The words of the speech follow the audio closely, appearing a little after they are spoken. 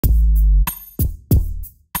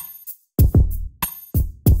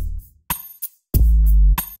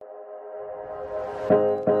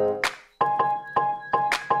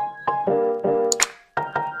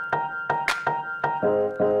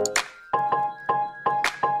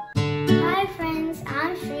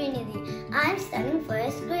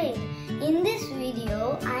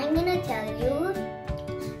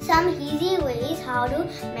some easy ways how to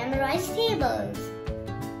memorize tables.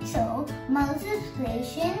 So,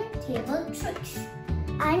 multiplication table tricks.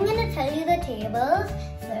 I'm going to tell you the tables: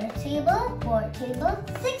 third table, fourth table,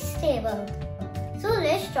 sixth table. So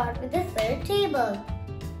let's start with the third table.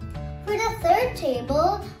 For the third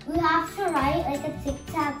table, we have to write like a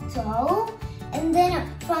tic-tac-toe, and then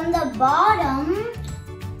from the bottom,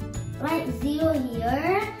 write 0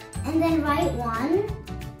 here, and then write 1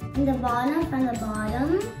 in the bottom, from the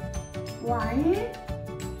bottom. 1,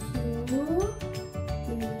 2,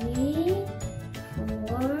 3,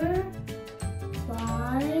 4,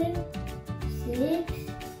 5, 6,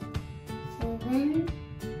 7,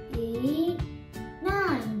 8,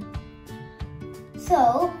 9. So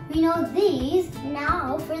we know these.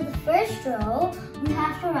 Now for the first row, we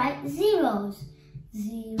have to write zeros.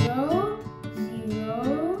 0,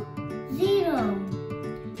 0, 0.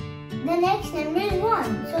 The next number is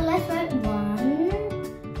 1. So let's write 1,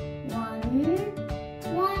 1,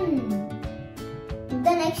 1.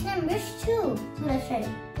 The next number is 2. So let's write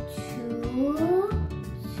 2,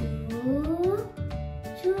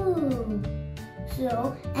 2, 2.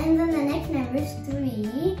 So, and then the next number is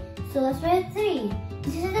 3. So let's write 3.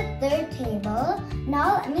 This is the third table. Now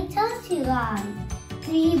let me tell it to you guys.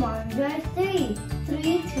 3 ones are 3.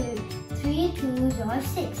 3 twos are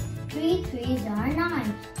 6. 3 threes are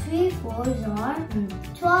 9. 3 fours are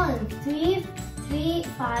 12. 3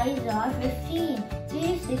 fives are 15.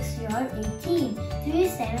 3 sixes are 18. 3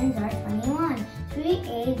 sevens are 21. 3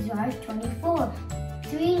 eights are 24.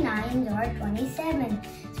 3 nines are 27.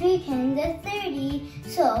 3 tens are 30.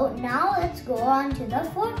 So now let's go on to the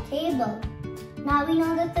fourth table. Now we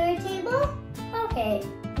know the third table? Okay.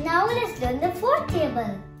 Now let's learn the fourth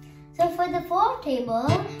table. So for the fourth table,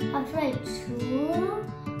 I have to write 2,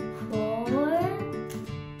 4,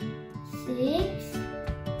 6,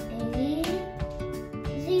 8,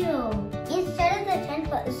 0. Instead of the 10,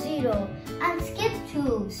 put 0 and skip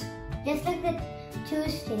 2's. Just like the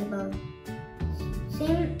 2's table.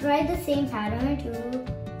 Write the same pattern. 2,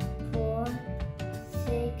 4,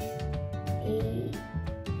 6,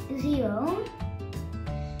 8, 0.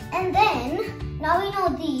 And then, now we know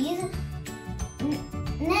these.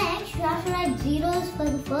 Next, we have to write zeros for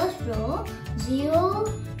the first row. 0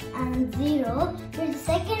 and 0. For the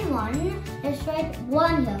second one, let's write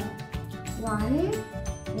 1 here. 1,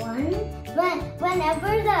 1.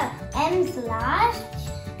 Whenever the m's last,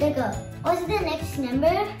 like what's the next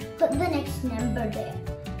number? Put the next number there.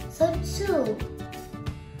 So 2.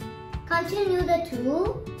 Continue the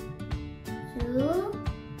 2. 2,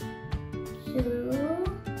 2.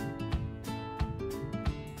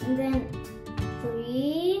 And then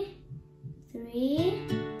 3, 3,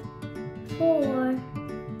 4.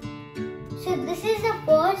 So this is the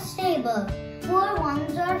fourth table. 4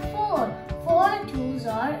 ones are 4. 4 twos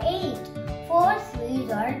are 8. 4 threes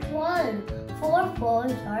are 12. 4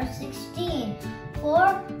 fours are 16.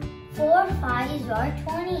 4 fives are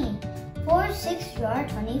 20. 4 sixes are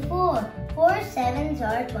 24. 4 sevens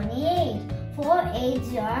are 28. 4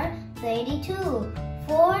 eights are 32.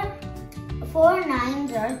 4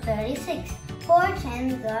 nines are 36. 4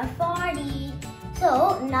 tens are 40. So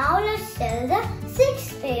now let's tell the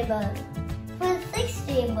sixth table. For the sixth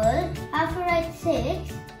table, I have to write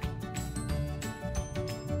 6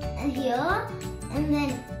 and here, and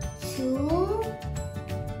then 2,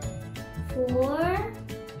 4,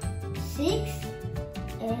 6,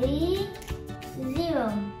 8,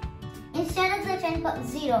 0. Instead of the 10, put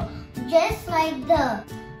 0, just like the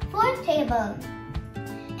fourth table.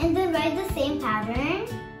 And then write the same pattern.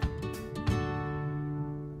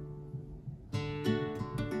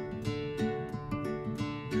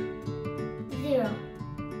 0.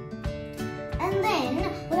 And then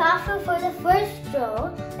we have to, for the first row,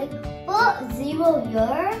 like put 0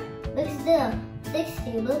 here because the sixth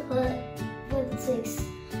table, put 6.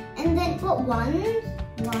 And then put 1,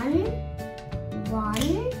 1,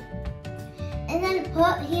 1. And then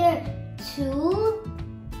put here 2,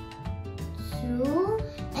 2.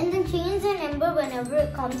 And then change the number whenever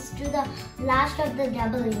it comes to the last of the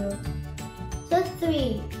W. So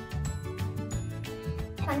 3.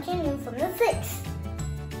 Continue from the 6.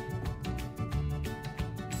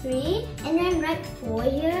 3. And then write 4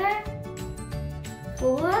 here.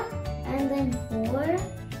 4. And then 4.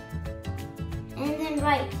 And then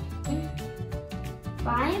write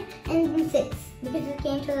 5. And then 6. Because it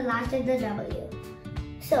came to the last of the W.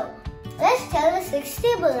 So let's tell the sixth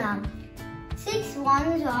table now. 6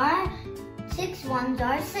 ones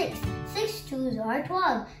are 6. 6 twos are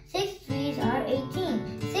 12. 6 threes are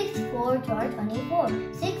 18. 6 fours are 24.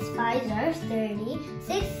 6 fives are 30.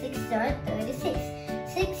 6 sixes are 36.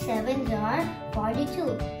 6 sevens are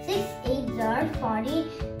 42. 6 eights are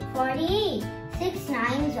 48. 6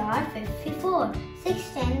 nines are 54. 6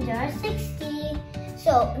 tens are 60.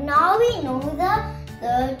 So now we know the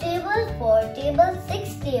third table, fourth table,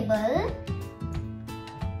 sixth table.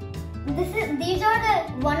 These are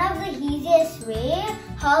one of the easiest way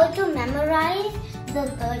how to memorize the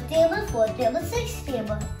third table, fourth table, sixth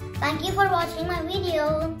table. Thank you for watching my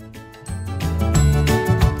video.